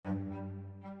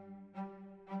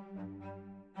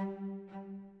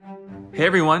Hey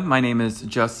everyone, my name is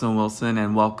Justin Wilson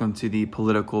and welcome to the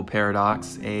Political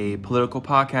Paradox, a political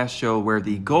podcast show where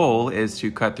the goal is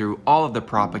to cut through all of the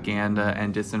propaganda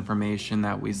and disinformation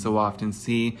that we so often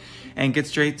see and get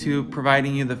straight to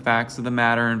providing you the facts of the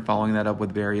matter and following that up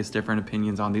with various different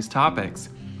opinions on these topics.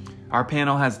 Our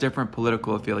panel has different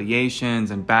political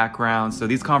affiliations and backgrounds, so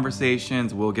these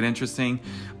conversations will get interesting,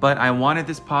 but I wanted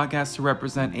this podcast to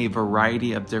represent a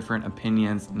variety of different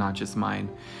opinions, not just mine.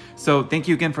 So thank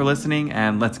you again for listening,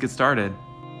 and let's get started.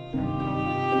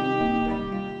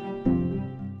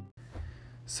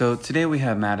 So today we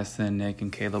have Madison, Nick, and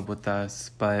Caleb with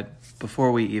us, but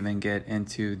before we even get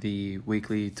into the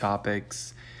weekly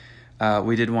topics,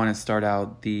 we did want to start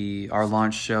out our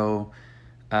launch show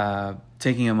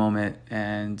taking a moment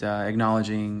and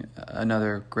acknowledging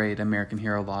another great American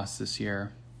hero lost this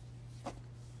year.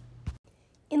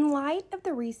 In light of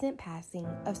the recent passing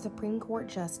of Supreme Court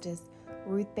Justice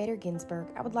Ruth Bader Ginsburg,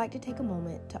 I would like to take a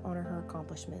moment to honor her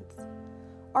accomplishments.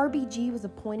 RBG was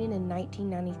appointed in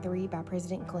 1993 by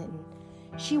President Clinton.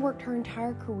 She worked her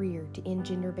entire career to end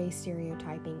gender-based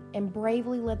stereotyping and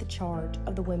bravely led the charge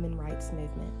of the women's rights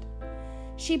movement.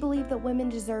 She believed that women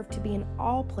deserved to be in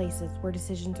all places where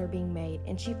decisions are being made,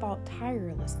 and she fought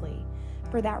tirelessly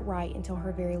for that right until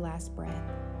her very last breath.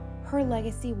 Her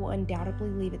legacy will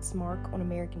undoubtedly leave its mark on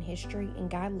American history and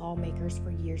guide lawmakers for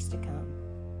years to come.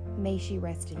 May she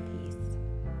rest in peace.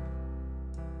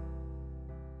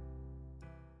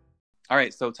 All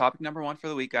right, so topic number one for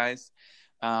the week, guys.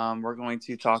 We're going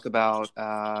to talk about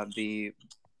the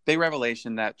big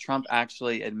revelation that Trump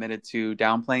actually admitted to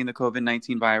downplaying the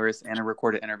COVID-19 virus in a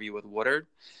recorded interview with Woodard.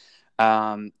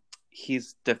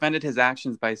 He's defended his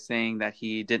actions by saying that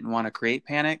he didn't want to create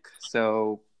panic.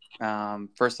 So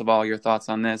first of all, your thoughts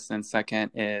on this? And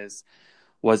second is,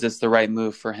 was this the right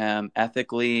move for him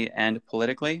ethically and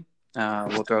politically?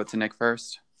 We'll throw it to Nick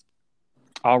first.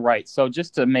 All right. So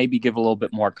just to maybe give a little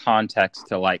bit more context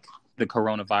to like the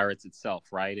coronavirus itself,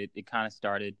 right? It kind of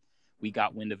started, we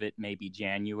got wind of it maybe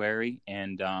January.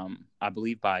 And I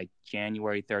believe by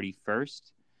January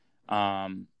 31st,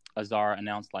 Azar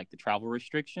announced like the travel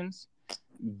restrictions.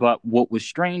 But what was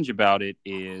strange about it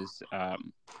is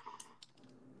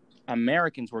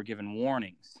Americans were given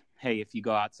warnings. Hey, if you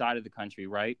go outside of the country,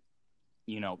 right,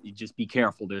 you just be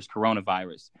careful. There's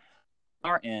coronavirus.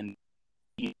 And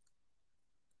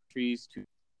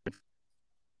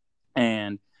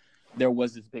there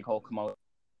was this big whole commotion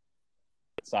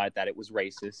side that it was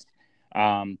racist.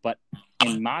 But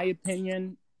in my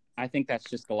opinion, I think that's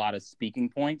just a lot of speaking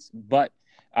points. But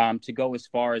to go as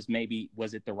far as maybe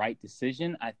was it the right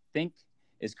decision, I think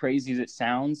as crazy as it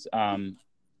sounds,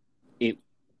 it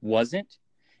wasn't.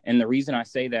 And the reason I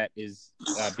say that is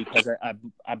because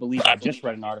I believe I just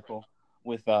read an article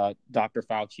with Dr.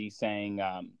 Fauci saying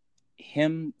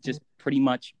him just pretty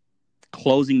much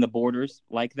closing the borders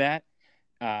like that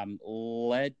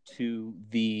led to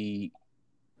the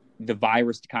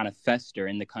virus to kind of fester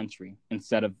in the country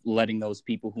instead of letting those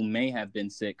people who may have been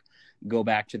sick go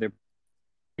back to their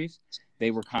countries.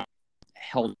 They were kind of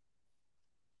held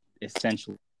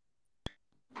essentially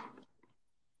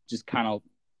just kind of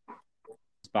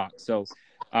spot. So,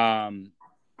 him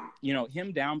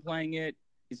downplaying it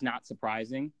is not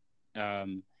surprising.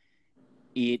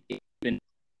 It's been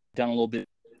done a little bit,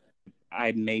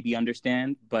 I maybe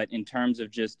understand, but in terms of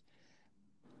just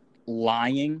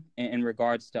lying in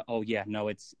regards to,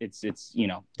 it's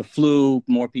the flu,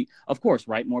 more people, of course,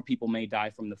 right? More people may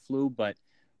die from the flu, but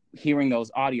hearing those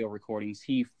audio recordings,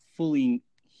 he fully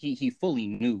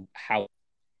knew how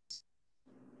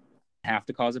have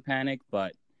to cause a panic,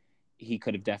 but he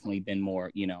could have definitely been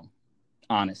more,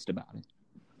 honest about it.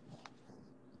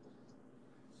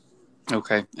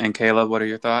 Okay. And Caleb, what are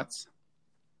your thoughts?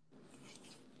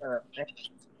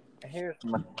 Here's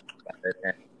my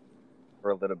for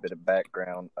a little bit of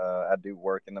background. I do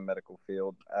work in the medical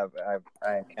field.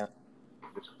 I encounter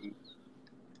disease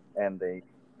and the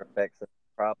affects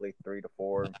probably 3 to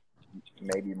 4,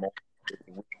 maybe more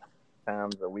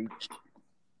times a week.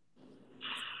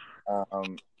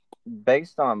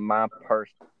 Based on my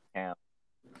personal account,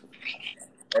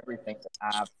 everything that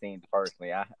I've seen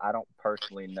personally, I don't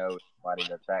personally know somebody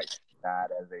that's actually died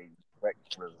as a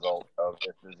direct result of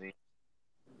this disease.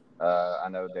 I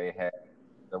know they have,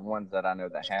 the ones that I know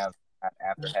that have,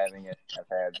 after having it, have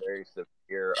had very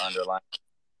severe underlying,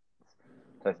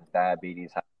 such as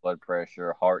diabetes, high blood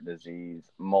pressure, heart disease,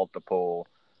 multiple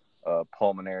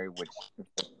pulmonary, which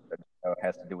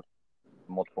has to do with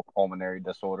multiple pulmonary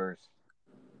disorders.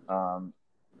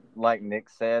 Like Nick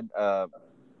said,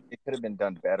 it could have been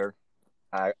done better.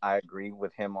 I agree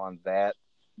with him on that,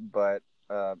 but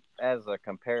as a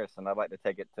comparison, I'd like to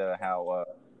take it to how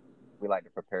we like to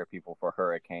prepare people for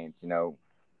hurricanes. You know,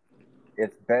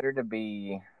 it's better to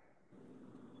be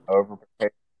over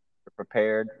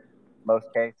prepared most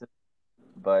cases,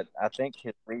 but I think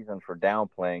his reason for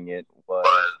downplaying it was,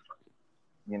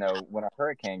 you know, when a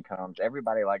hurricane comes,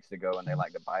 everybody likes to go and they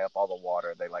like to buy up all the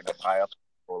water, they like to buy up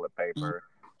toilet paper,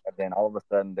 and then all of a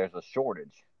sudden there's a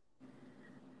shortage.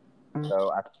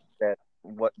 So I think that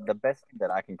what the best thing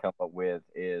that I can come up with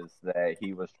is that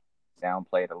he was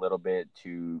downplayed a little bit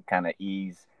to kind of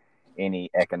ease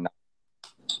any economic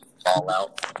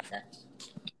fallout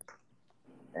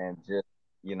and just,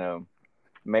 you know,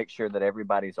 make sure that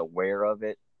everybody's aware of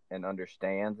it and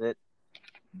understands it,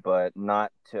 but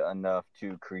not to enough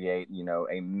to create, you know,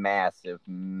 a massive,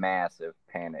 massive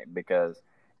panic. Because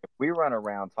if we run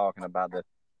around talking about this,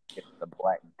 it's the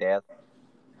Black Death,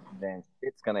 then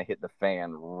it's going to hit the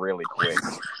fan really quick.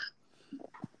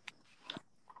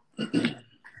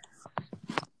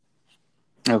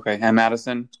 Okay, and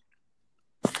Madison?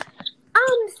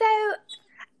 So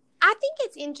I think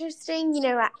it's interesting. You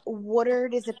know,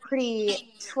 Woodard is a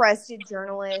pretty trusted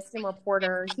journalist and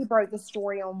reporter. He broke the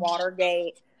story on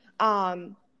Watergate. So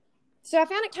I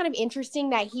found it kind of interesting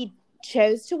that he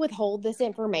chose to withhold this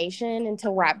information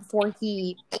until right before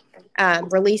he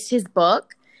released his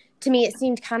book. To me, it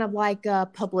seemed kind of like a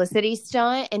publicity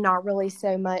stunt and not really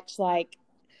so much like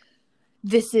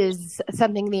this is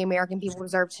something the American people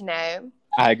deserve to know.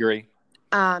 I agree.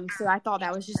 So I thought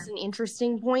that was just an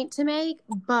interesting point to make.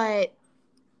 But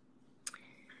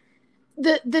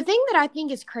the thing that I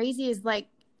think is crazy is like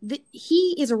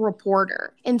he is a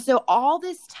reporter. And so all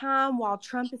this time while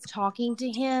Trump is talking to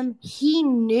him, he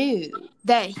knew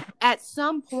that at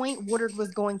some point Woodard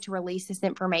was going to release this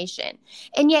information.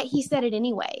 And yet he said it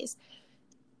anyways.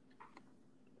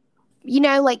 You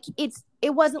know, like it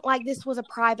wasn't like this was a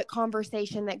private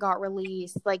conversation that got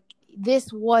released. Like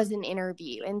this was an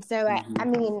interview. And so, I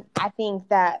mean, I think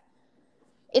that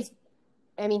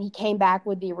he came back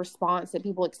with the response that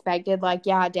people expected. Like,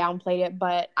 yeah, I downplayed it,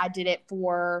 but I did it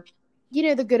for, you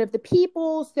know, the good of the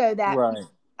people so that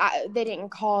they didn't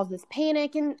cause this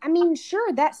panic. And I mean,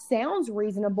 sure, that sounds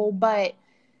reasonable, but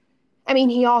I mean,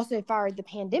 he also fired the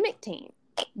pandemic team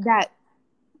that,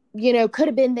 you know, could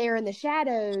have been there in the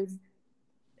shadows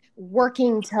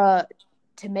working to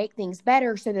make things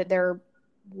better so that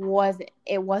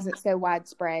it wasn't so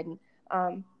widespread.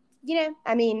 You know,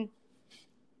 I mean,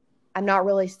 I'm not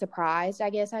really surprised, I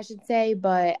guess I should say,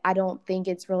 but I don't think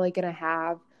it's really going to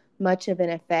have much of an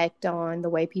effect on the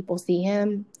way people see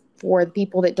him. For the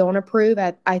people that don't approve,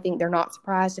 I think they're not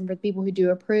surprised. And for the people who do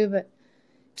approve,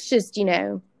 it's just, you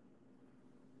know,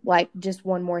 like just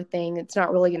one more thing. It's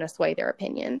not really going to sway their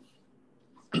opinion.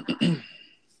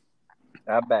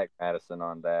 I back Madison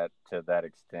on that to that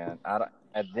extent.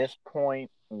 At this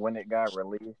point, when it got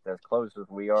released, as close as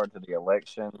we are to the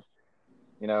election,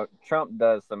 you know, Trump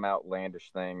does some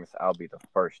outlandish things. I'll be the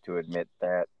first to admit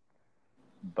that.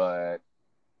 But,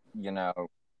 you know,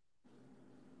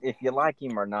 if you like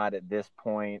him or not at this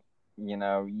point, you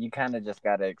know, you kind of just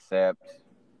got to accept,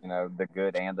 you know, the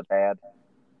good and the bad.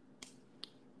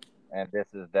 And this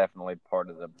is definitely part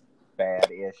of the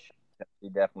bad-ish. He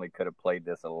definitely could have played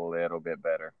this a little bit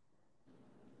better.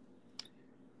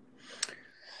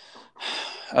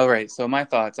 All right, so my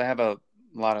thoughts. I have a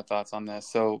lot of thoughts on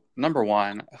this. So, number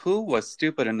one, who was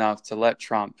stupid enough to let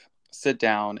Trump sit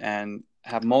down and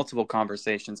have multiple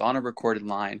conversations on a recorded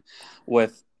line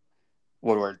with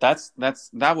Woodward? That's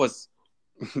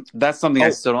something I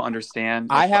still don't understand.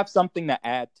 I have something to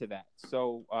add to that.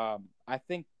 So, I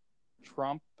think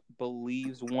Trump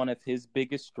believes one of his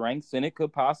biggest strengths, and it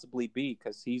could possibly be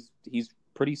because he's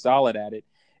pretty solid at it,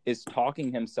 is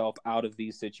talking himself out of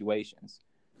these situations.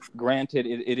 Granted,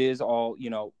 it is all, you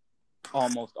know,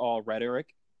 almost all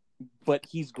rhetoric, but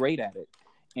he's great at it.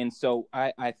 And so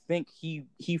I think he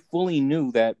fully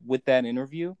knew that with that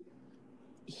interview,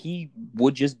 he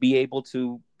would just be able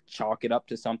to chalk it up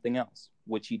to something else,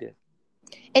 which he did.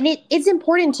 And it's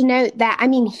important to note that, I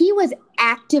mean, he was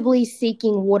actively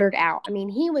seeking Woodard out. I mean,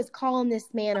 he was calling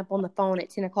this man up on the phone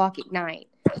at 10 o'clock at night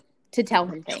to tell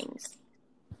him things.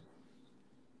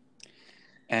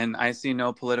 And I see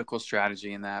no political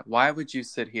strategy in that. Why would you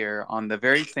sit here on the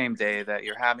very same day that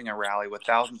you're having a rally with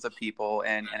thousands of people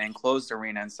in an enclosed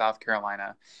arena in South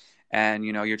Carolina, and,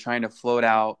 you know, you're trying to float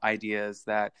out ideas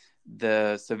that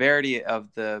the severity of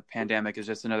the pandemic is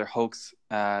just another hoax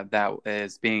that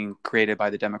is being created by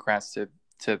the Democrats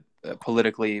to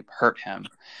politically hurt him,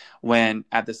 when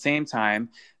at the same time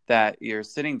that you're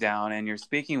sitting down and you're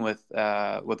speaking with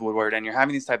Woodward and you're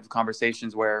having these types of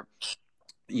conversations where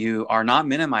you are not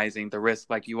minimizing the risk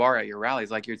like you are at your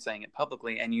rallies, like you're saying it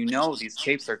publicly, and you know these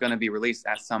tapes are going to be released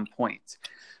at some point.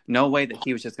 No way that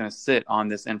he was just going to sit on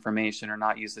this information or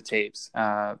not use the tapes,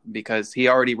 because he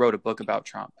already wrote a book about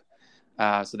Trump.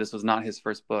 So this was not his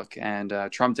first book, and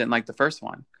Trump didn't like the first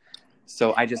one.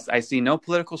 So I see no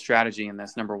political strategy in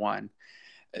this, number one.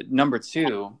 Number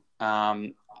two,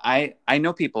 I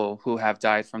know people who have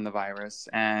died from the virus,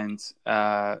 and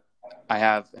I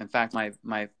have, in fact,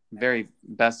 my very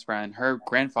best friend, her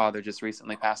grandfather just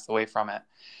recently passed away from it.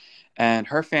 And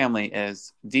her family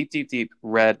is deep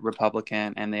red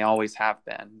Republican, and they always have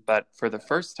been. But for the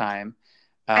first time,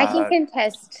 I can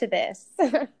contest to this.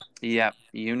 yeah,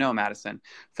 Madison.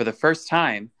 For the first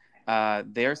time,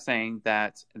 they're saying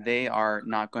that they are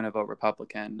not going to vote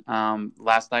Republican.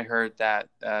 Last I heard that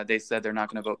they said they're not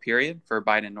going to vote, period, for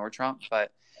Biden nor Trump.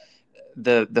 But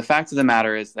the fact of the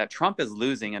matter is that Trump is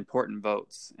losing important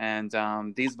votes, and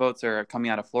these votes are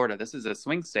coming out of Florida. This is a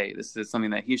swing state. This is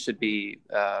something that he should be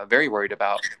very worried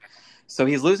about. So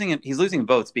he's losing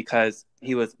votes because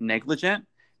he was negligent,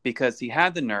 because he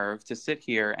had the nerve to sit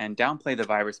here and downplay the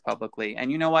virus publicly.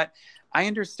 And you know what? I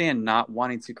understand not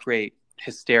wanting to create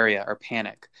hysteria or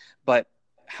panic, but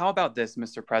how about this,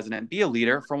 Mr. President? Be a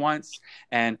leader for once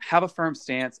and have a firm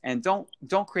stance, and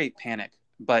don't create panic,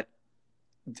 but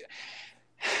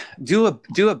do a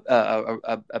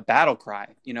battle cry.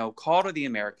 Call to the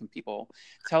American people,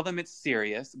 tell them it's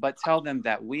serious, but tell them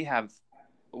that we have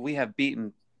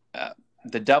beaten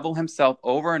the devil himself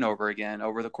over and over again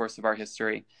over the course of our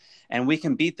history, and we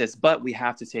can beat this, but we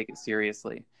have to take it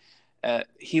seriously.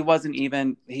 He couldn't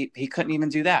even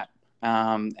do that,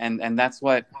 and that's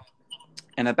what.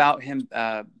 And about him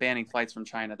banning flights from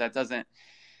China, that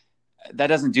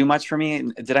doesn't do much for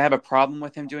me. Did I have a problem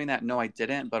with him doing that? No, I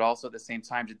didn't. But also at the same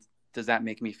time, does that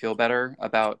make me feel better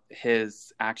about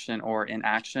his action or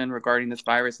inaction regarding this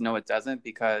virus? No, it doesn't,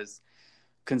 because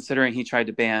considering he tried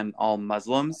to ban all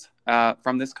Muslims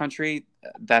from this country,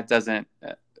 that doesn't,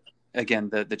 again,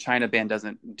 the China ban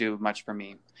doesn't do much for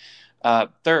me.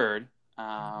 Third,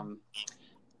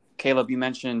 Caleb, you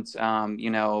mentioned,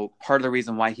 part of the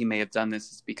reason why he may have done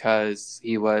this is because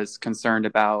he was concerned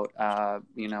about,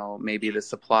 maybe the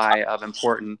supply of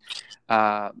important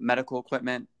medical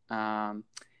equipment.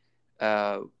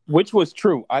 Which was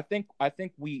true. I think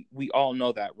we all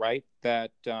know that, right?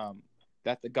 That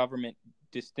the government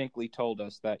distinctly told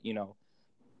us that,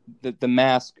 the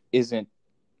mask isn't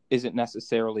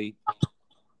necessarily,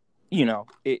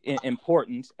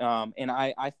 important. And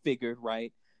I figured,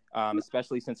 right,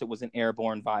 especially since it was an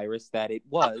airborne virus, that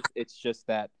it's just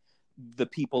that the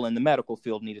people in the medical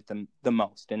field needed them the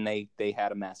most, and they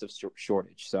had a massive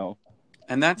shortage. So,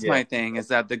 and that's my thing, is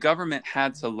that the government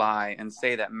had to lie and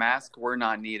say that masks were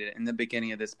not needed in the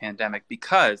beginning of this pandemic,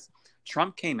 because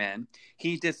Trump came in,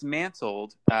 he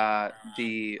dismantled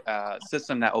the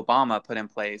system that Obama put in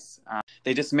place.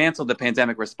 They dismantled the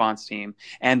pandemic response team,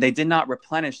 and they did not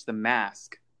replenish the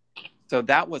mask. So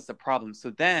that was the problem. So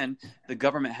then the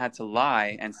government had to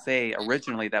lie and say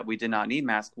originally that we did not need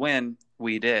masks when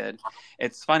we did.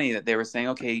 It's funny that they were saying,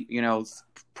 okay,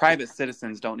 private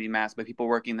citizens don't need masks, but people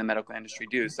working in the medical industry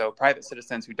do. So private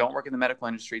citizens who don't work in the medical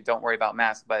industry don't worry about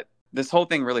masks. But this whole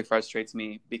thing really frustrates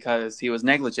me, because he was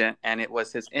negligent, and it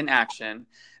was his inaction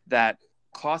that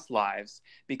cost lives.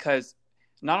 Because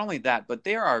not only that, but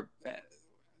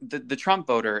the Trump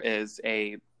voter is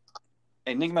a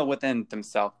enigma within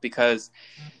themselves, because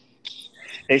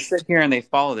they sit here and they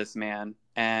follow this man,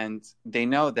 and they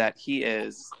know that he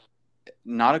is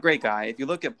not a great guy. If you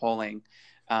look at polling,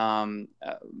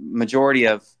 majority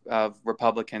of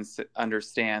Republicans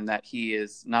understand that he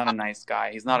is not a nice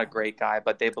guy. He's not a great guy,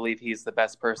 but they believe he's the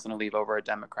best person to leave over a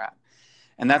Democrat.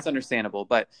 And that's understandable.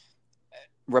 But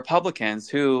Republicans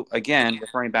who, again,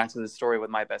 referring back to the story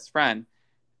with my best friend,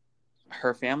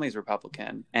 her family's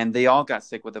Republican, and they all got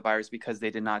sick with the virus because they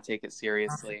did not take it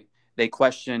seriously. They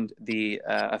questioned the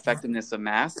effectiveness of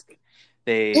masks.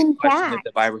 They questioned if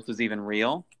the virus was even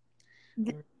real.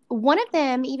 One of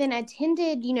them even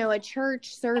attended, a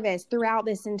church service throughout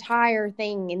this entire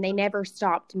thing, and they never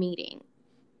stopped meeting.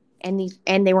 And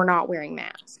they were not wearing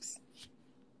masks.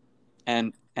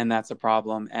 And that's a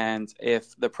problem. And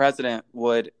if the president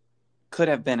could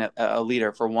have been a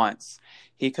leader for once,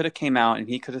 he could have came out and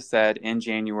he could have said in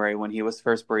January, when he was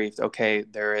first briefed, okay,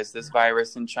 there is this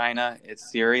virus in China.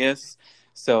 It's serious.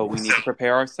 So we need to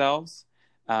prepare ourselves.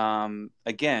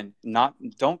 Again,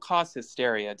 don't cause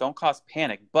hysteria, don't cause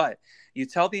panic, but you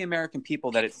tell the American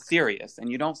people that it's serious, and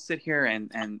you don't sit here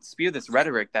and spew this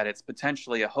rhetoric that it's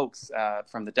potentially a hoax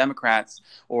from the Democrats,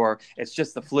 or it's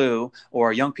just the flu,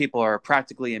 or young people are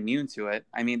practically immune to it.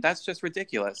 I mean, that's just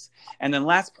ridiculous. And then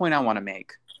last point I want to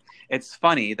make. It's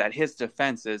funny that his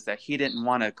defense is that he didn't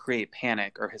want to create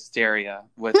panic or hysteria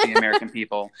with the American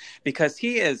people, because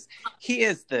he is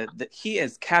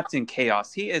Captain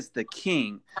Chaos. He is the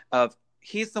king of.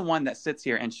 He's the one that sits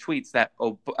here and tweets that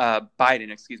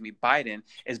Biden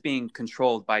is being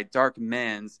controlled by dark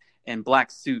men's in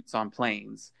black suits on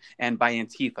planes, and by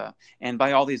Antifa, and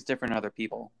by all these different other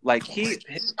people. Like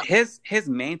his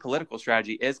main political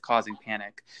strategy is causing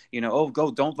panic.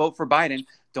 Don't vote for Biden.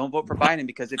 Don't vote for Biden,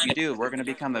 because if you do, we're going to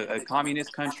become a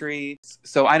communist country.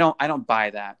 So I don't buy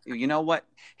that. You know what?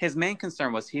 His main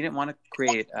concern was he didn't want to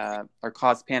create or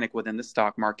cause panic within the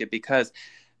stock market, because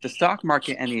the stock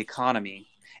market and the economy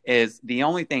is the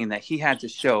only thing that he had to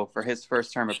show for his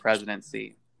first term of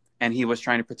presidency. And he was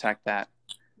trying to protect that.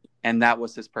 And that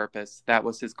was his purpose. That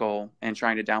was his goal in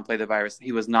trying to downplay the virus.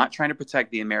 He was not trying to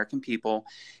protect the American people.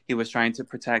 He was trying to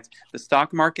protect the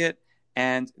stock market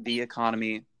and the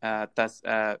economy, thus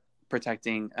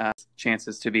protecting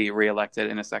chances to be reelected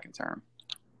in a second term.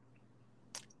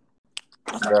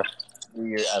 I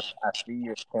see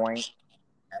your point,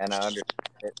 and I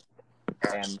understand it,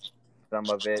 and some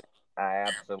of it I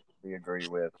absolutely agree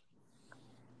with.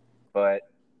 But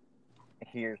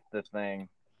here's the thing,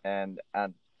 and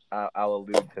I'll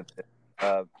allude to this.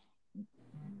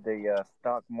 The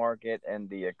stock market and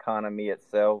the economy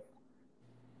itself,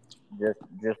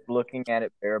 just looking at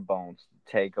it bare bones,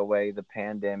 take away the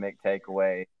pandemic, take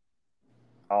away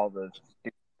all the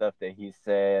stupid stuff that he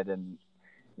said, and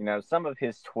some of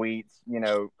his tweets,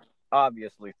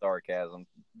 obviously sarcasm.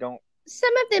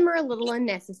 Some of them are a little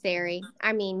unnecessary.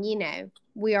 I mean,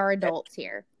 we are adults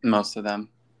here. Most of them.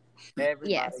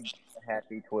 Everybody Yes. gets a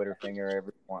happy Twitter finger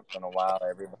every once in a while.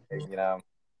 Everybody,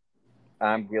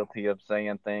 I'm guilty of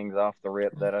saying things off the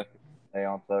rip that I say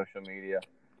on social media.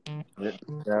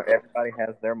 Everybody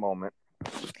has their moment.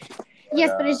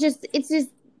 Yes, but it's just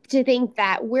to think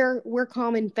that we're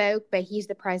common folk, but he's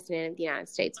the president of the United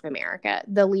States of America,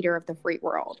 the leader of the free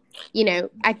world.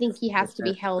 I think he has to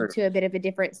be held to a bit of a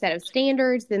different set of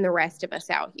standards than the rest of us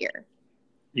out here.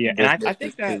 Yeah, and I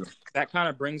think that kind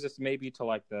of brings us maybe to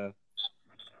like the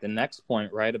next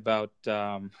point, right? About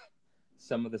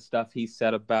some of the stuff he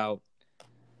said about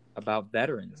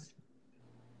veterans.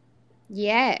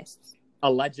 Yes.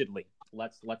 Allegedly.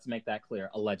 Let's make that clear.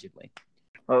 Allegedly.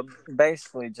 Well,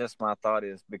 basically, just my thought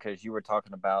is, because you were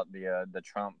talking about the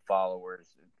Trump followers,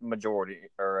 majority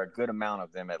or a good amount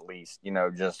of them at least,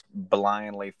 just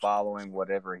blindly following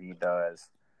whatever he does.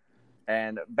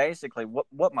 And basically,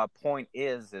 what my point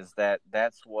is that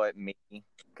that's what me,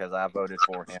 because I voted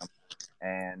for him,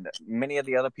 and many of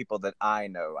the other people that I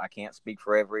know, I can't speak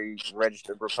for every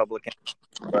registered Republican,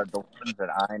 but the ones that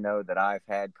I know that I've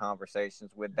had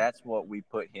conversations with, that's what we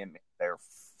put him in there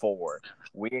for.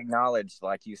 We acknowledge,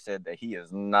 like you said, that he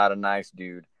is not a nice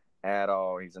dude at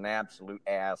all. He's an absolute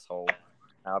asshole.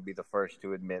 I'll be the first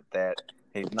to admit that.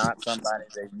 He's not somebody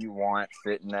that you want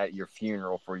sitting at your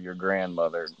funeral for your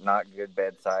grandmother. Not good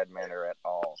bedside manner at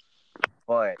all.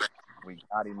 But we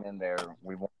got him in there.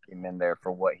 We want him in there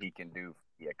for what he can do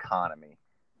for the economy.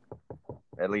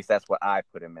 At least that's what I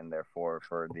put him in there for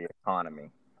the economy.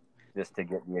 Just to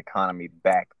get the economy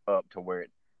back up to where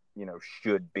it,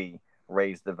 should be.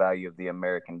 Raise the value of the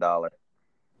American dollar.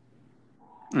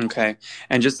 Okay.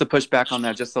 And just to push back on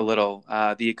that just a little,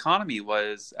 the economy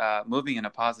was moving in a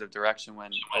positive direction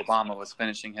when Obama was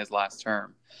finishing his last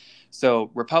term.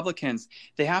 So Republicans,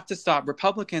 they have to stop.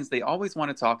 Republicans, they always want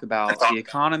to talk about the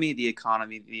economy.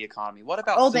 What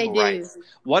about civil rights?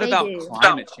 What about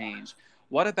climate change?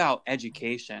 What about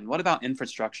education? What about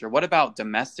infrastructure? What about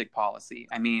domestic policy?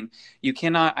 I mean,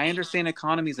 I understand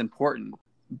economy is important.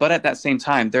 But at that same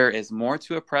time, there is more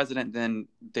to a president than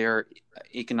their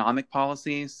economic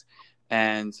policies.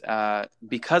 And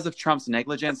because of Trump's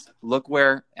negligence, look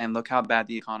how bad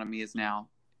the economy is now.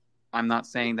 I'm not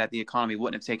saying that the economy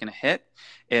wouldn't have taken a hit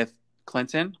if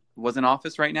Clinton was in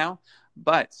office right now,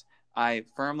 but I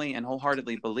firmly and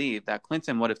wholeheartedly believe that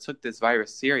Clinton would have took this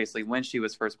virus seriously when she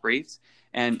was first briefed,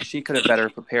 and she could have better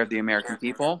prepared the American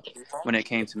people when it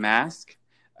came to masks.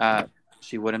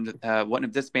 She wouldn't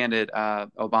have disbanded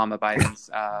Biden's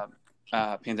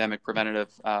pandemic preventative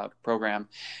program,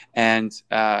 and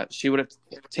she would have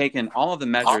taken all of the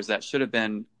measures that should have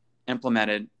been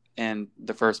implemented in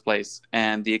the first place,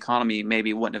 and the economy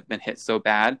maybe wouldn't have been hit so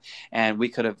bad, and we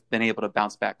could have been able to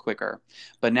bounce back quicker.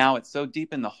 But now it's so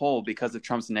deep in the hole because of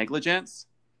Trump's negligence.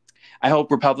 I hope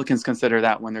Republicans consider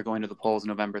that when they're going to the polls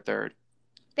November 3rd.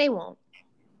 They won't.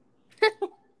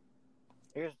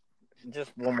 Here's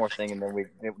just one more thing, and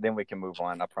then we can move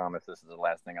on. I promise this is the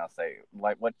last thing I'll say.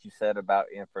 Like what you said about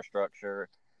infrastructure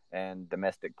and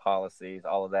domestic policies,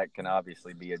 all of that can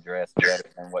obviously be addressed better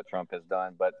than what Trump has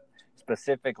done. But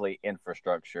specifically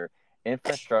infrastructure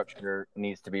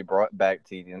needs to be brought back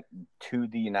to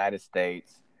the United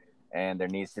States, and there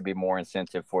needs to be more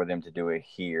incentive for them to do it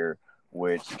here,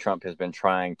 which Trump has been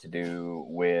trying to do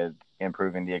with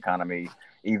improving the economy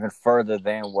even further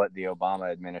than what the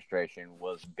Obama administration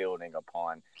was building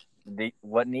upon.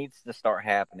 What needs to start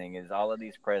happening is all of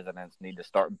these presidents need to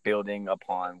start building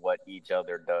upon what each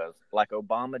other does, like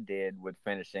Obama did with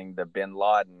finishing the bin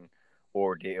Laden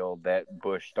ordeal that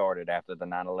Bush started after the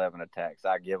 9/11 attacks.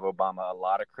 I give Obama a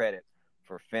lot of credit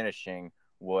for finishing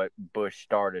what Bush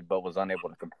started but was unable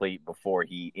to complete before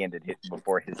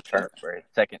his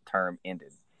second term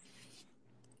ended.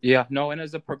 Yeah, no, and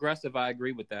as a progressive, I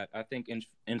agree with that. I think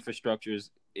infrastructure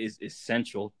is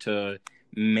essential to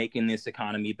making this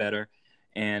economy better,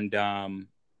 and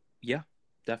yeah,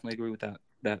 definitely agree with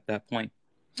that point.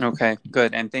 Okay,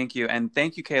 good, and thank you,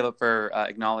 Caleb, for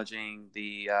acknowledging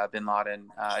the bin Laden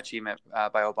achievement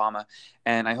by Obama,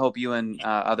 and I hope you and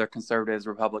other conservatives,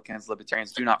 Republicans,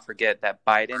 Libertarians do not forget that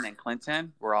Biden and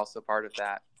Clinton were also part of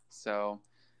that. So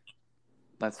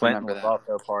let's Clinton remember was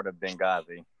that. also part of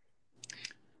Benghazi.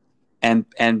 And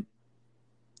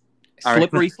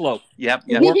slippery slope. Yep.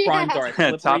 War crimes are a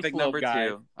slippery topic slope, number guys.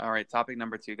 2. All right, topic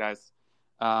number 2, guys.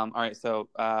 All right, so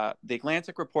The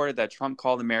Atlantic reported that Trump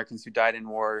called Americans who died in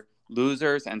war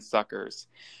losers and suckers.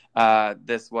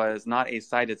 This was not a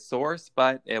cited source,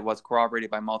 but it was corroborated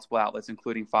by multiple outlets,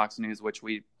 including Fox News, which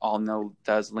we all know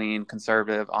does lean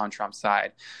conservative on Trump's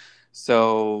side.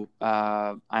 So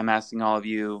I'm asking all of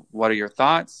you, what are your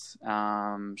thoughts?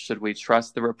 Should we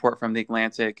trust the report from The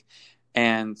Atlantic?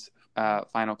 And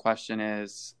final question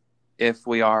is, if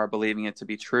we are believing it to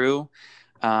be true,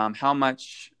 how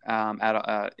much,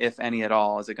 if any at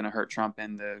all, is it going to hurt Trump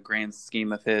in the grand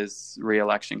scheme of his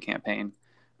re-election campaign?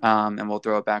 And we'll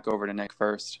throw it back over to Nick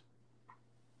first.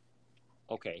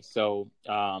 Okay, so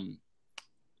don't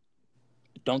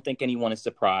think anyone is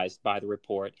surprised by the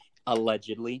report,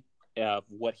 allegedly, of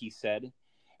what he said.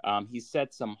 He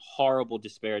said some horrible,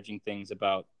 disparaging things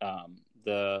about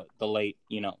the late,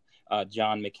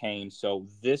 John McCain. So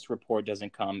this report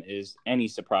doesn't come as any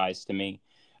surprise to me.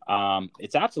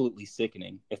 It's absolutely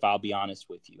sickening, if I'll be honest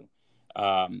with you.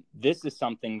 This is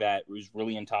something that was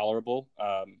really intolerable,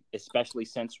 especially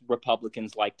since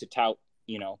Republicans like to tout,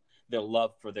 their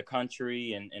love for the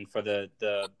country and for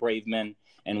the brave men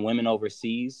and women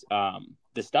overseas.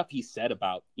 The stuff he said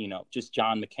about, just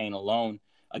John McCain alone,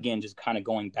 again, just kind of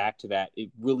going back to that,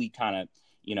 it really kind of,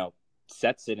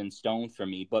 sets it in stone for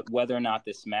me. But whether or not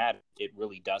this matters, it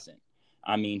really doesn't.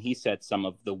 I mean, he said some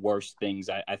of the worst things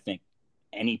I think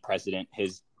any president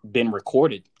has been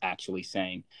recorded actually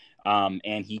saying,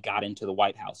 and he got into the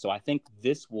White House. So I think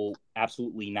this will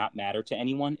absolutely not matter to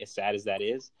anyone, as sad as that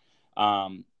is.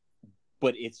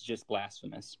 But it's just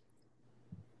blasphemous.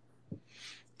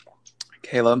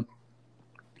 Caleb?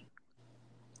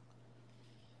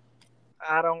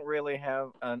 I don't really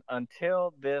have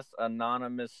until this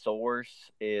anonymous source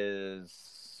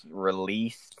is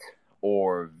released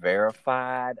or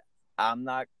verified. I'm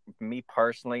not going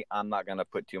to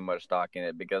put too much stock in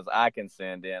it, because I can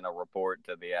send in a report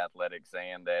to The Athletic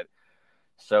saying that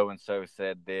so-and-so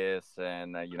said this,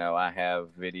 and, I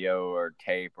have video or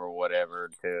tape or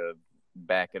whatever to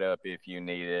back it up if you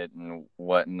need it and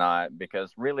whatnot.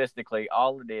 Because realistically,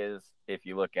 all it is, if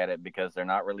you look at it, because they're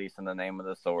not releasing the name of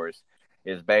the source,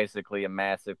 is basically a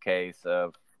massive case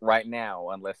of, right now,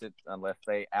 unless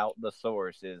they out the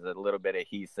source, is a little bit of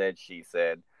he said, she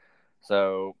said.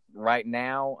 So right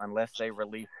now, unless they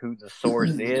release who the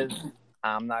source is,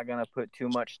 I'm not going to put too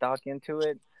much stock into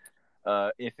it.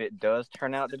 If it does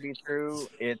turn out to be true,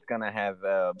 it's going to have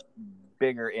a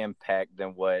bigger impact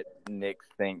than what Nick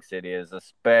thinks it is,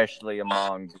 especially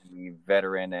among the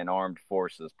veteran and armed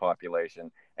forces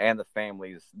population and the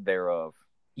families thereof.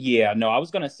 Yeah, no, I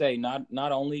was going to say, not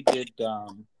only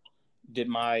did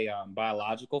my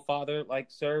biological father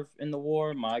serve in the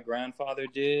war, my grandfather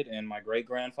did, and my great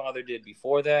grandfather did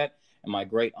before that, and my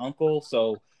great uncle.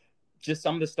 So just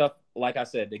some of the stuff, like I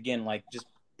said, again, just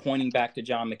pointing back to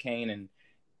John McCain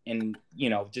and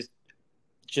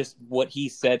just what he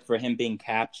said for him being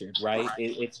captured, right?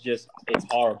 It's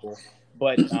horrible.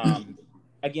 But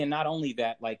again, not only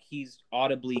that, like he's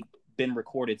audibly been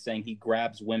recorded saying he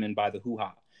grabs women by the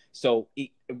hoo-ha. So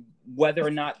whether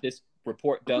or not this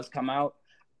report does come out,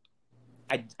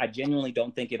 I genuinely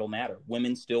don't think it'll matter.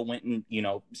 Women still went and,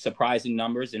 surprising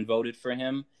numbers and voted for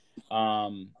him.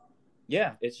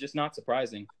 Yeah, it's just not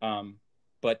surprising.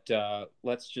 But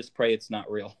let's just pray it's not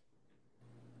real.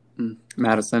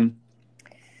 Madison.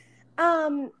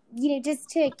 Just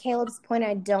to Caleb's point,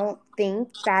 I don't think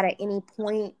that at any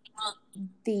point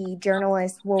the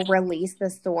journalist will release the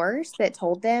source that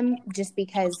told them, just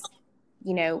because,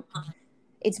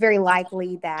 it's very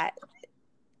likely that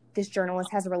this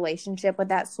journalist has a relationship with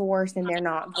that source and they're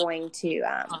not going to,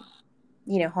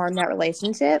 harm that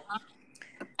relationship.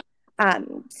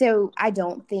 So I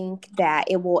don't think that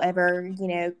it will ever,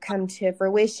 come to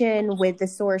fruition with the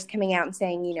source coming out and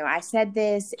saying, I said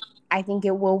this. I think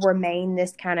it will remain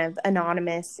this kind of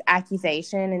anonymous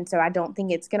accusation. And so I don't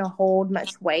think it's going to hold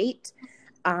much weight.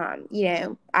 I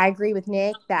agree with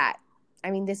Nick that,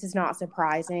 this is not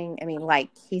surprising. Like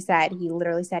he said, he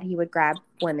literally said he would grab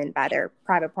women by their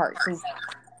private parts, and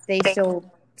they still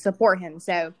support him.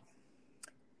 So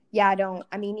yeah,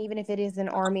 even if it is an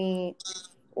Army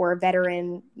or a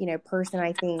veteran, person,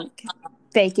 I think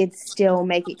they could still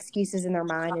make excuses in their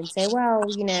mind and say, well,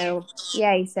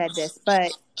 yeah, he said this,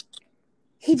 but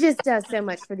he just does so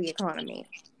much for the economy.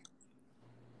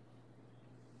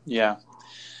 Yeah.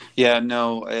 Yeah,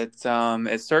 no, it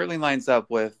certainly lines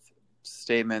up with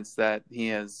statements that he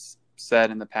has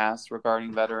said in the past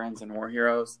regarding veterans and war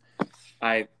heroes.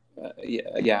 We're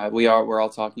all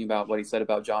talking about what he said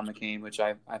about John McCain, which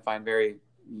I find very,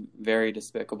 very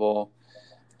despicable.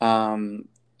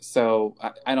 So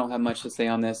I don't have much to say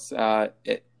on this.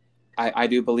 I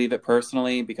do believe it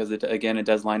personally because it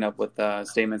does line up with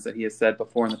statements that he has said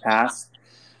before in the past.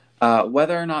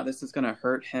 Whether or not this is going to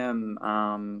hurt him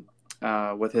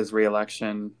with his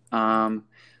reelection,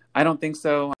 I don't think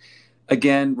so.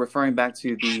 Again, referring back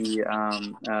to the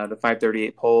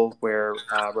 538 poll where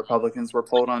Republicans were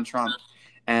polled on Trump,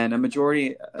 and a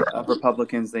majority of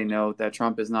Republicans, they know that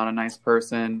Trump is not a nice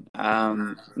person.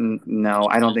 No,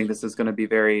 I don't think this is going to be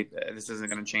this isn't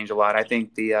going to change a lot. I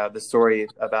think the story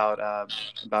about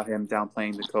him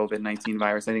downplaying the COVID-19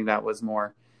 virus, I think that was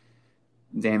more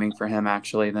damning for him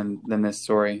actually than this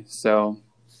story. So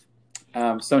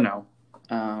no,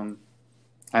 I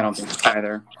don't think so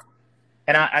either.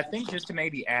 And I think just to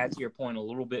maybe add to your point a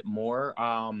little bit more,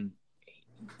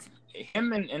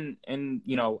 him and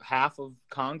half of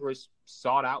Congress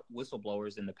sought out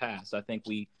whistleblowers in the past. I think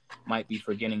we might be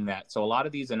forgetting that. So a lot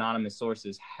of these anonymous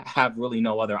sources have really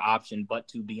no other option but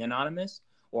to be anonymous,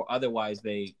 or otherwise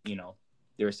they're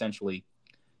essentially,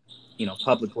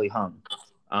 publicly hung,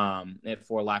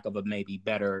 for lack of a maybe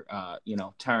better,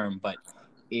 term. But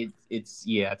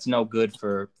it's no good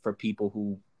for people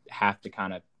who have to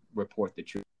kind of report the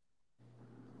truth.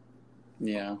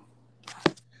 Yeah.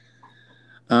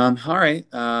 All right.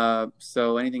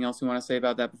 So anything else we want to say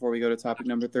about that before we go to topic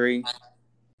number 3?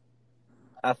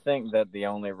 I think that the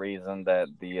only reason that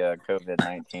the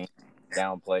COVID-19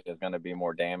 downplay is going to be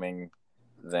more damning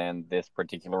than this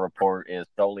particular report is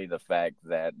solely the fact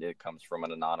that it comes from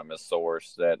an anonymous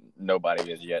source that nobody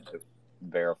has yet to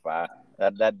verify.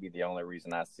 That'd be the only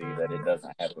reason I see that it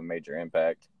doesn't have a major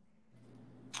impact.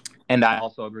 And I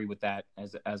also agree with that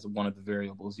as one of the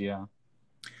variables. Yeah.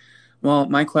 Well,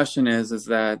 my question is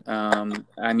that,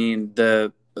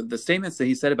 the statements that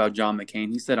he said about John McCain,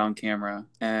 he said on camera,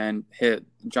 and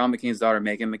John McCain's daughter,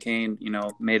 Meghan McCain,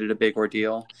 made it a big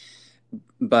ordeal.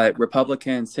 But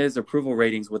Republicans, his approval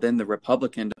ratings within the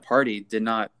Republican Party did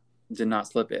not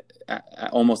slip it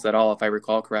almost at all, if I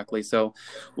recall correctly. So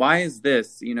why is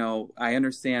this? I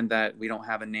understand that we don't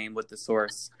have a name with the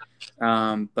source.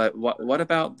 But what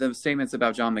about the statements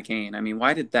about John McCain?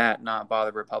 Why did that not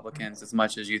bother Republicans as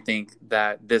much as you think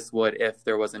that this would if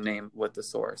there was a name with the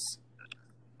source?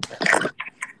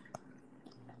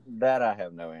 That I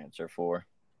have no answer for.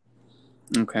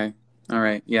 Okay. All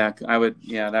right. Yeah,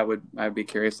 I'd be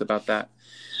curious about that.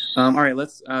 All right,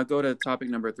 let's go to topic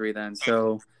number 3 then.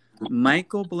 So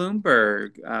Michael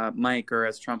Bloomberg, Mike, or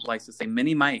as Trump likes to say,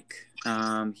 Mini Mike,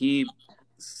 he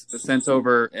sent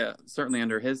over, certainly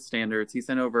under his standards, he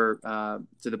sent over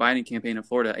to the Biden campaign in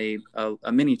Florida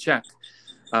a mini check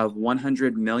of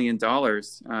 $100 million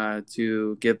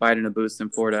to give Biden a boost in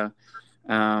Florida.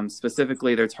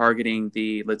 Specifically, they're targeting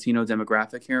the Latino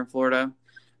demographic here in Florida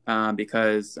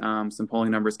because some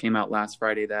polling numbers came out last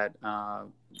Friday that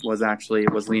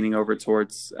was leaning over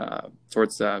towards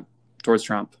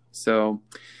Trump. So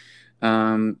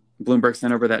Bloomberg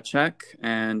sent over that check,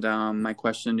 and my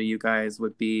question to you guys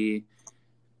would be,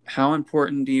 how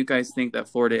important do you guys think that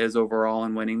Florida is overall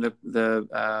in winning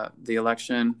the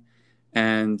election?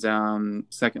 And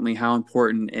secondly, how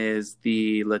important is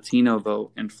the Latino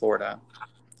vote in Florida?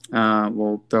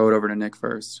 We'll throw it over to Nick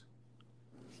first.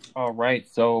 All right.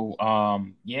 So,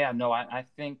 I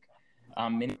think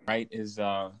Minnie, right, is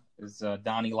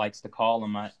Donnie likes to call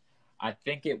him. I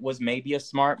think it was maybe a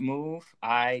smart move.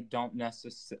 I don't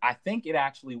necessarily. I think it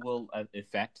actually will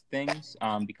affect things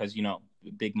because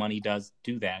big money does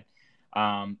do that.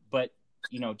 But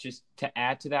just to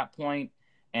add to that point,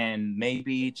 and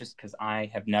maybe just because I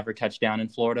have never touched down in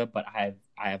Florida, but I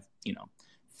have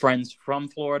friends from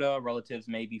Florida, relatives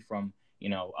maybe from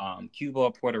Cuba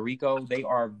or Puerto Rico. They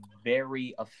are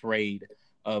very afraid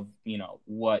of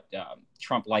what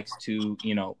Trump likes to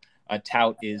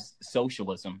tout is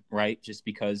socialism, right? Just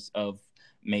because of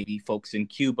maybe folks in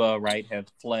Cuba, right, have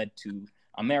fled to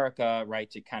America, right,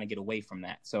 to kind of get away from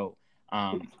that. So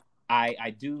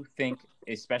I do think,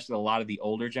 especially a lot of the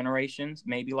older generations,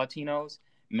 maybe Latinos,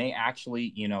 may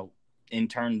actually, in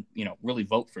turn, really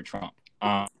vote for Trump.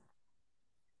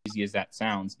 Easy as that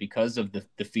sounds, because of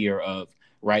the fear of,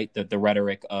 right, the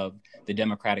rhetoric of the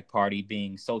Democratic Party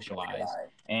being socialized.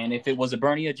 And if it was a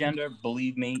Bernie agenda,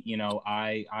 believe me,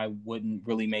 I wouldn't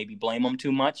really maybe blame them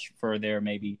too much for their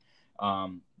maybe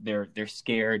their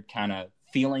scared kind of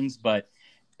feelings. But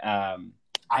I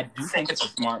do think it's a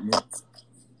smart move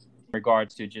in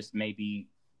regards to just maybe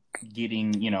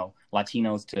getting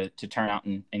Latinos to turn out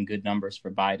in good numbers for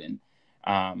Biden.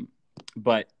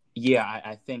 But yeah,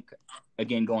 I think,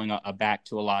 again, going back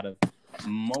to a lot of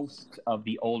most of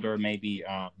the older maybe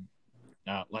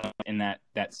in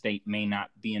that state may not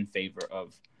be in favor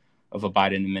of a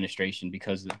Biden administration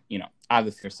because of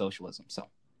either fear socialism. So,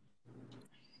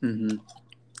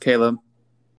 Caleb,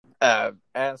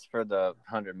 as for the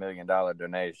 $100 million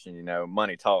donation,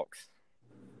 money talks.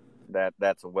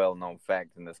 That's a well-known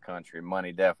fact in this country.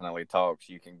 Money definitely talks.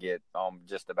 You can get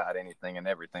just about anything and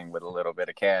everything with a little bit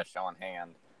of cash on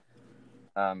hand.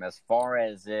 As far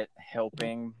as it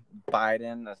helping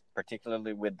Biden,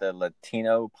 particularly with the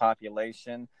Latino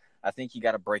population, I think you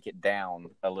got to break it down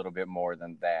a little bit more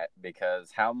than that,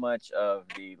 because how much of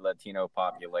the Latino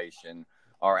population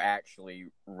are actually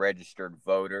registered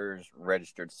voters,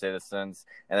 registered citizens?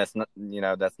 And that's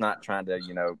not trying to,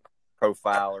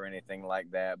 profile or anything like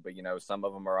that, but some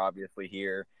of them are obviously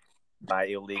here by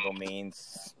illegal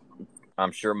means.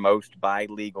 I'm sure most by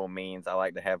legal means. I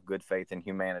like to have good faith in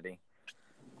humanity.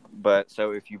 But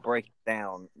so if you break it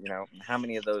down, how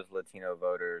many of those Latino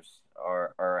voters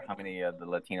or how many of the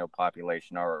Latino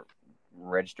population are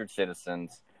registered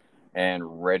citizens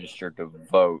and registered to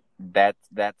vote? That's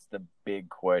the big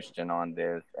question on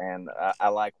this. And I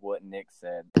like what Nick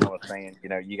said. I was saying,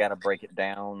 you got to break it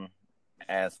down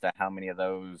as to how many of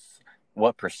those,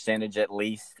 what percentage at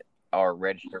least, are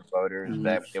registered voters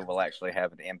that it will actually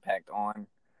have an impact on.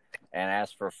 And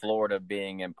as for Florida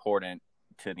being important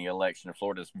to the election,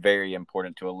 Florida is very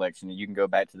important to election. You can go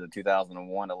back to the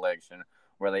 2001 election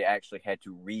where they actually had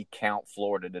to recount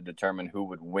Florida to determine who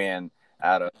would win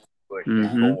out of Bush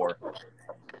and Gore.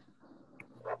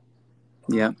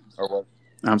 Yeah,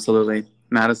 absolutely.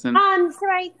 Madison? So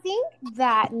I think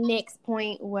that Nick's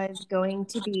point was going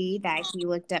to be that he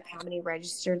looked up how many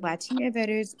registered Latino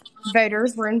voters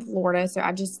were in Florida. So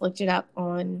I just looked it up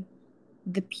on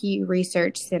the Pew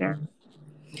Research Center.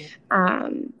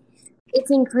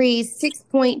 It's increased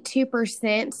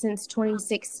 6.2% since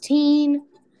 2016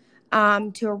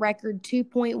 to a record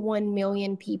 2.1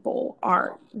 million people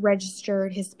are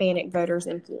registered Hispanic voters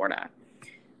in Florida.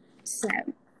 So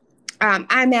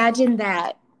I imagine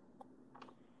that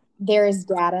there is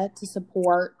data to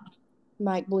support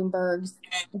Mike Bloomberg's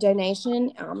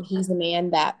donation. He's a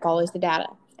man that follows the data,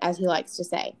 as he likes to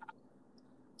say.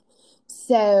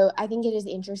 So I think it is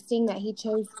interesting that he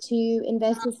chose to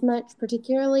invest this much,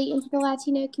 particularly into the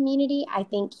Latino community. I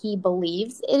think he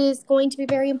believes it is going to be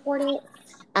very important.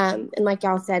 And like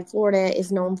y'all said, Florida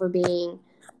is known for being,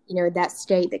 that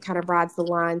state that kind of rides the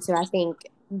line. So I think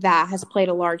that has played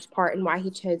a large part in why he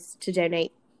chose to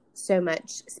donate so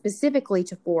much specifically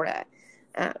to Florida.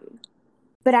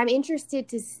 But I'm interested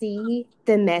to see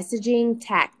the messaging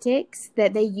tactics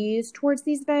that they use towards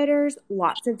these voters.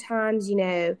 Lots of times,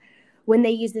 when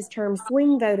they use this term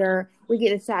swing voter, we get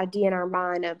this idea in our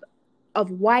mind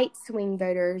of white swing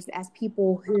voters as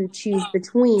people who choose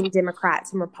between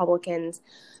Democrats and Republicans.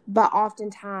 But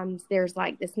oftentimes there's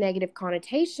like this negative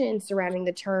connotation surrounding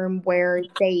the term where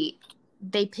they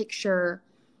picture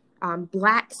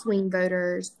black swing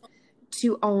voters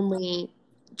to only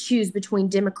choose between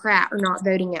Democrat or not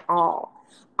voting at all.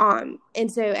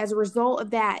 And so as a result of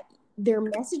that, their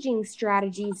messaging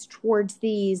strategies towards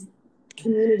these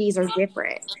communities are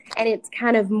different. And it's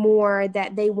kind of more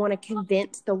that they want to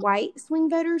convince the white swing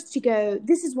voters to go,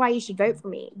 this is why you should vote for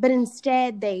me. But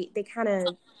instead, they kind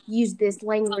of use this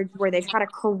language where they try to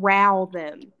corral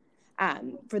them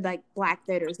for like black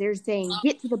voters. They're saying,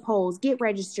 get to the polls, get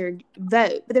registered,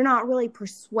 vote. But they're not really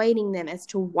persuading them as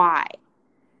to why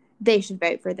they should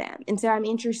vote for them. And so I'm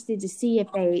interested to see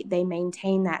if they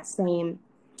maintain that same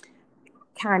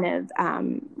kind of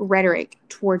rhetoric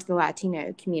towards the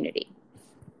Latino community.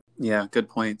 Yeah, good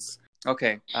points.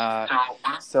 Okay,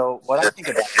 so what I think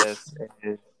about this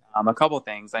is a couple of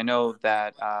things. I know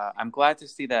that I'm glad to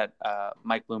see that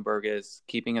Mike Bloomberg is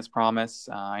keeping his promise.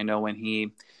 I know when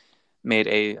he made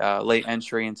a late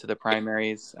entry into the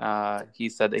primaries, he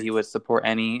said that he would support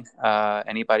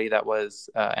anybody that was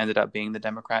ended up being the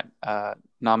Democrat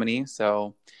nominee.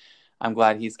 So I'm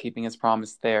glad he's keeping his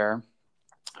promise there.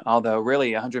 Although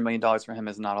really $100 million for him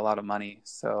is not a lot of money.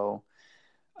 So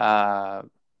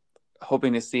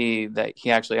hoping to see that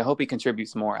I hope he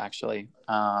contributes more actually,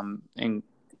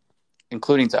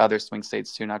 including to other swing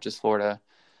states too, not just Florida.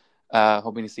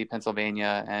 Hoping to see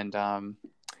Pennsylvania and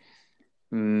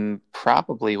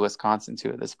probably Wisconsin too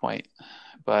at this point.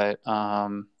 But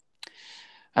I'm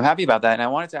happy about that. And I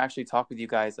wanted to actually talk with you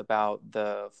guys about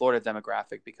the Florida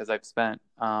demographic because I've spent,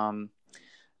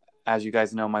 as you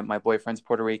guys know, my boyfriend's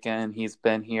Puerto Rican. He's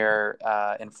been here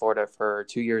in Florida for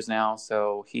 2 years now.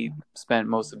 So he spent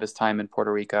most of his time in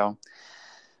Puerto Rico.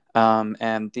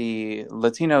 And the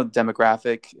Latino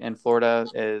demographic in Florida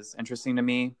is interesting to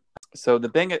me. So the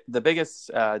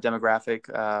biggest demographic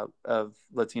of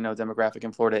Latino demographic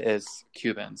in Florida is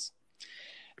Cubans.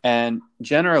 And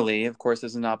generally, of course,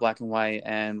 this is not black and white.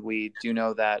 And we do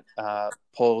know that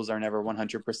polls are never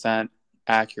 100%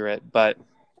 accurate. But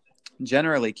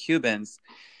generally, Cubans,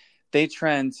 they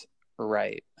trend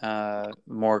right,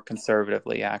 more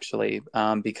conservatively, actually,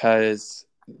 because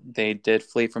they did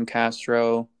flee from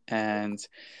Castro. And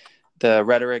the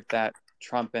rhetoric that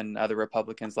Trump and other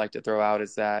Republicans like to throw out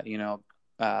is that,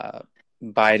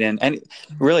 Biden, and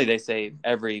really they say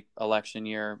every election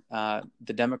year,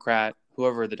 the Democrat,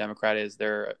 whoever the Democrat is,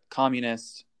 they're a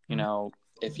communist.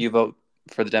 If you vote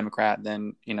for the Democrat,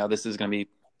 then, this is going to be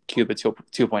Cuba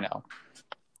 2.0.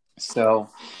 So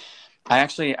I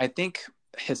think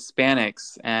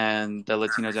Hispanics and the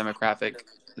Latino demographic,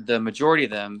 the majority of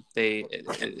them,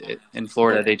 in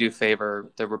Florida, they do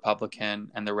favor the Republican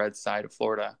and the red side of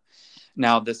Florida.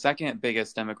 Now, the second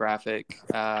biggest demographic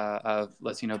of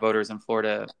Latino voters in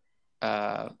Florida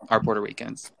are Puerto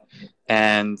Ricans.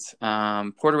 And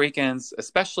Puerto Ricans,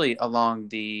 especially along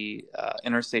the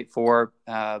Interstate 4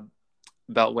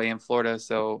 beltway in Florida,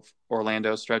 so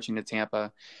Orlando stretching to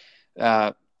Tampa,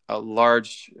 a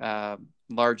large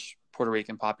Puerto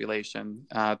Rican population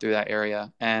through that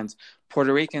area. And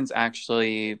Puerto Ricans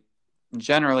actually,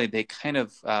 generally, they kind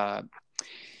of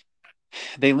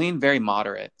they lean very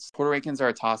moderate. Puerto Ricans are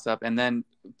a toss-up. And then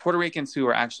Puerto Ricans who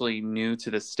are actually new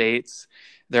to the States,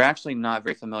 they're actually not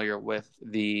very familiar with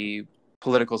the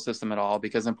political system at all,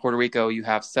 because in Puerto Rico, you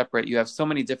have so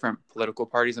many different political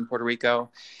parties in Puerto Rico,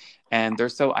 and they're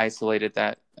so isolated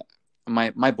that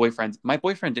my boyfriend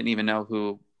didn't even know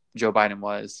who Joe Biden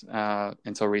was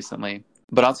until recently.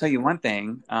 But I'll tell you one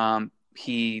thing.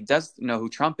 He does know who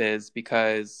Trump is,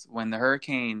 because when the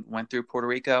hurricane went through Puerto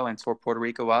Rico and tore Puerto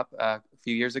Rico up a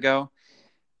few years ago,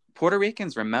 Puerto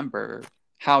Ricans remember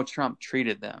how Trump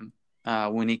treated them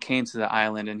when he came to the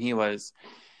island, and he was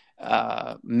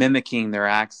mimicking their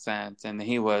accent, and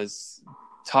he was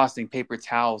tossing paper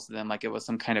towels to them like it was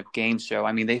some kind of game show.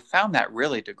 I mean, they found that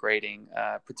really degrading,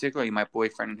 particularly my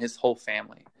boyfriend and his whole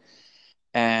family.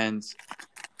 And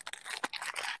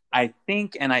I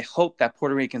think and I hope that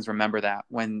Puerto Ricans remember that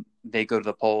when they go to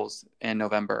the polls in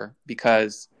November,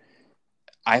 because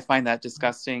I find that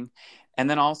disgusting. And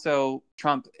then also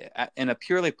Trump, in a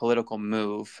purely political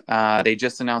move, they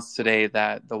just announced today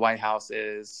that the White House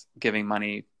is giving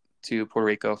money to Puerto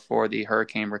Rico for the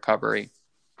hurricane recovery.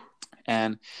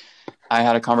 And I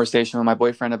had a conversation with my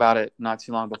boyfriend about it not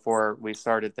too long before we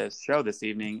started this show this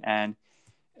evening. And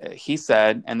he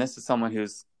said, and this is someone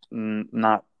who's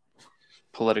not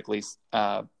politically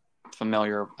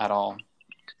familiar at all.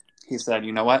 He said,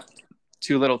 you know what?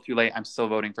 Too little, too late. I'm still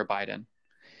voting for Biden.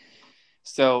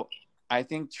 So I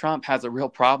think Trump has a real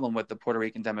problem with the Puerto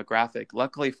Rican demographic.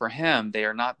 Luckily for him, they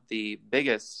are not the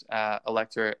biggest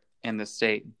electorate in the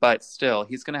state, but still,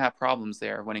 he's going to have problems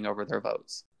there winning over their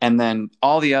votes. And then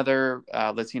all the other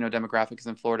Latino demographics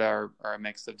in Florida are a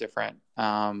mix of different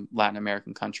Latin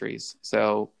American countries.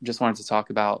 So just wanted to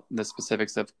talk about the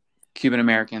specifics of Cuban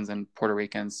Americans and Puerto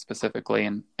Ricans specifically,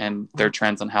 and their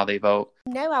trends on how they vote.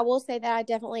 No, I will say that I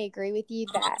definitely agree with you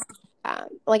that,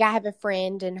 like, I have a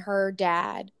friend and her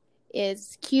dad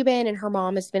is Cuban and her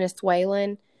mom is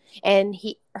Venezuelan, and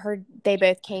they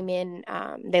both came in.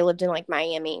 They lived in like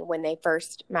Miami when they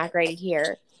first migrated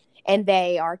here, and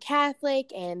they are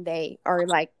Catholic and they are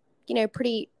like,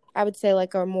 pretty. I would say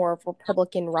like a more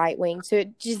Republican right wing. So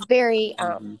it just very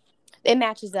it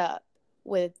matches up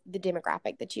with the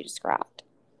demographic that you described.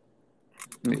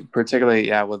 Particularly,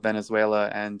 yeah, with Venezuela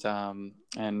and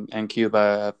Cuba,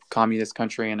 a communist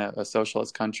country and a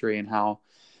socialist country, and how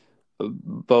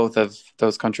both of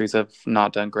those countries have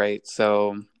not done great.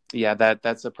 So yeah,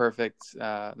 that's a perfect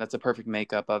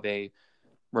makeup of a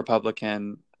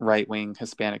Republican right-wing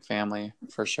Hispanic family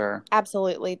for sure.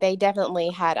 Absolutely. They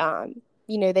definitely had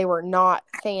they were not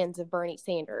fans of Bernie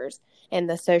Sanders and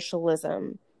the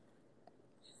socialism.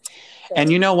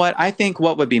 And you know what? I think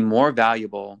what would be more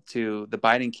valuable to the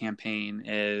Biden campaign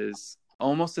is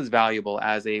almost as valuable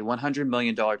as a $100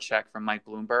 million check from Mike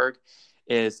Bloomberg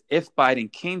is if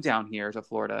Biden came down here to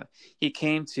Florida, he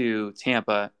came to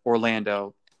Tampa,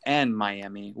 Orlando, and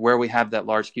Miami, where we have that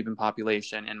large Cuban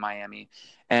population in Miami,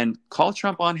 and call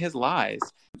Trump on his lies.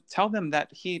 Tell them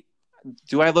that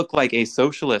do I look like a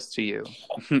socialist to you?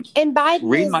 And Biden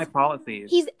read my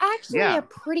policies. He's actually a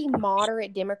pretty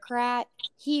moderate Democrat.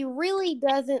 He really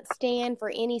doesn't stand for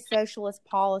any socialist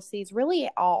policies really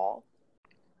at all.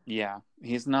 Yeah,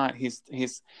 he's not. He's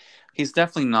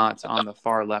definitely not on the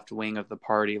far left wing of the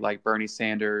party like Bernie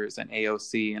Sanders and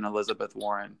AOC and Elizabeth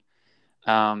Warren.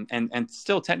 And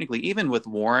still technically, even with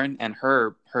Warren and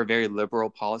her very liberal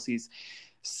policies,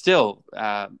 still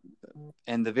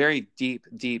in the very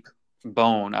deep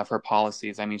bone of her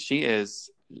policies, I mean,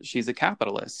 she's a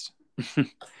capitalist.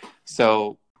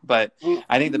 So, but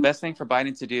I think the best thing for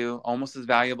Biden to do, almost as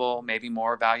valuable, maybe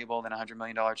more valuable than a $100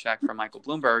 million check from Michael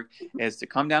Bloomberg, is to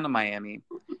come down to Miami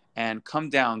and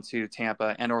come down to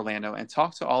Tampa and Orlando and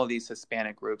talk to all of these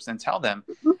Hispanic groups and tell them,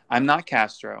 I'm not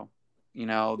Castro.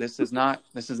 This is not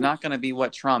going to be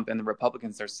what Trump and the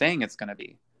Republicans are saying it's going to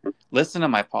be. Listen to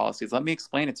my policies. Let me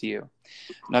explain it to you.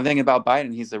 Another thing about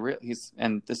Biden,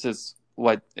 and this is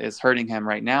what is hurting him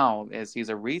right now, is he's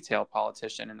a retail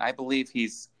politician, and I believe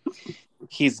he's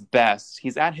best.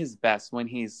 He's at his best when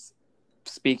he's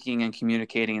speaking and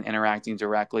communicating and interacting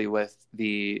directly with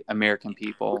the American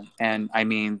people, and I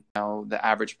mean, the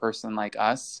average person like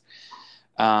us.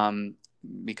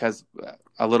 Because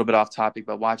a little bit off topic,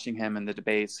 but watching him in the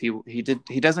debates, he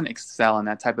doesn't excel in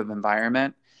that type of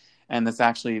environment. And this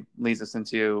actually leads us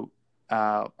into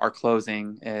our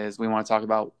closing, is we want to talk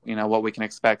about, what we can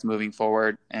expect moving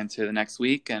forward into the next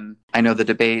week. And I know the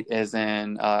debate is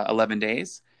in 11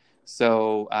 days.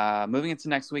 So moving into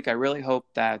next week, I really hope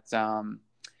that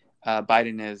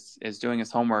Biden is doing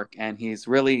his homework, and he's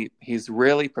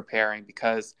really preparing,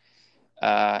 because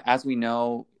as we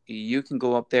know, you can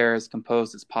go up there as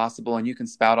composed as possible, and you can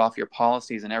spout off your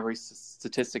policies and every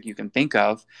statistic you can think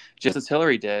of, just as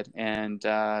Hillary did in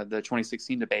the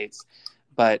 2016 debates.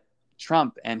 But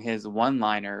Trump and his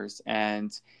one-liners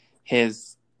and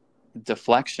his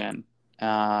deflection,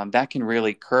 that can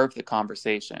really curve the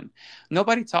conversation.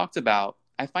 Nobody talked about,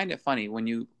 I find it funny, when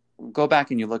you go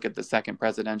back and you look at the second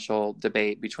presidential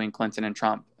debate between Clinton and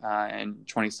Trump in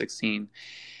 2016,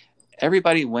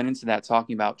 everybody went into that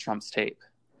talking about Trump's tape.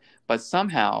 But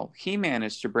somehow he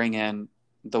managed to bring in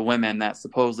the women that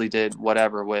supposedly did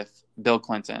whatever with Bill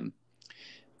Clinton.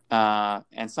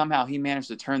 And somehow he managed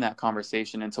to turn that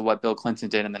conversation into what Bill Clinton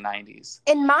did in the 90s.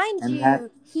 And mind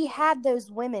you, he had those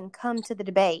women come to the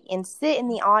debate and sit in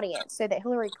the audience so that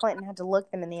Hillary Clinton had to look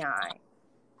them in the eye.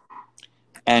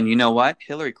 And you know what?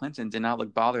 Hillary Clinton did not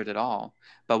look bothered at all.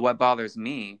 But what bothers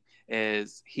me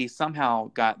is he somehow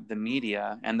got the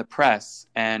media and the press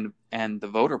and the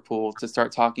voter pool to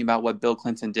start talking about what Bill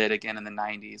Clinton did again in the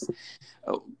 90s.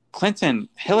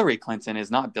 Hillary Clinton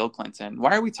is not Bill Clinton.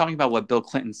 Why are we talking about what Bill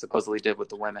Clinton supposedly did with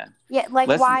the women? Yeah,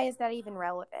 why is that even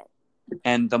relevant?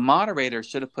 And the moderator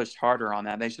should have pushed harder on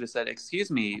that. They should have said, excuse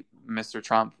me, Mr.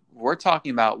 Trump, we're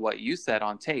talking about what you said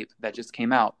on tape that just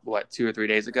came out, 2 or 3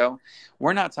 days ago?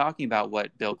 We're not talking about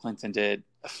what Bill Clinton did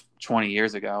 20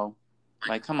 years ago.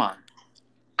 Like, come on.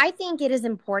 I think it is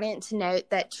important to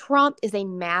note that Trump is a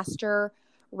master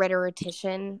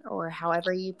rhetorician, or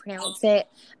however you pronounce it.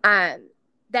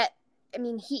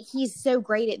 He's so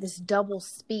great at this double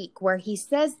speak, where he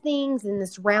says things in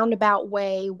this roundabout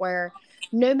way where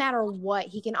no matter what,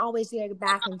 he can always go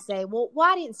back and say, well,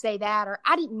 I didn't say that, or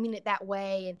I didn't mean it that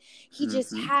way. And he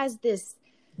just has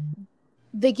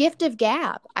the gift of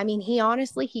gab. I mean, he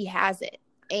has it.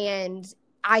 And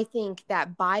I think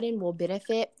that Biden will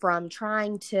benefit from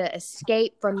trying to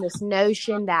escape from this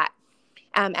notion that,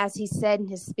 as he said in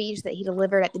his speech that he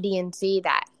delivered at the DNC,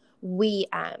 that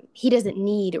he doesn't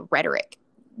need rhetoric.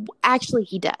 Actually,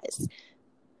 he does.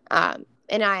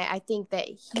 And I think that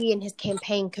he and his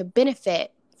campaign could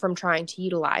benefit from trying to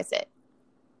utilize it.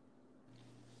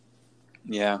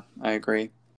 Yeah, I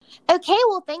agree. Okay,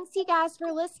 well, thanks you guys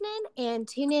for listening, and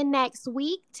tune in next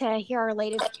week to hear our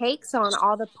latest takes on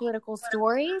all the political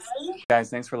stories. Guys,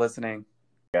 thanks for listening.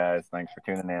 Guys, thanks for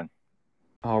tuning in.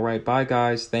 All right, bye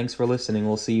guys. Thanks for listening.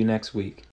 We'll see you next week.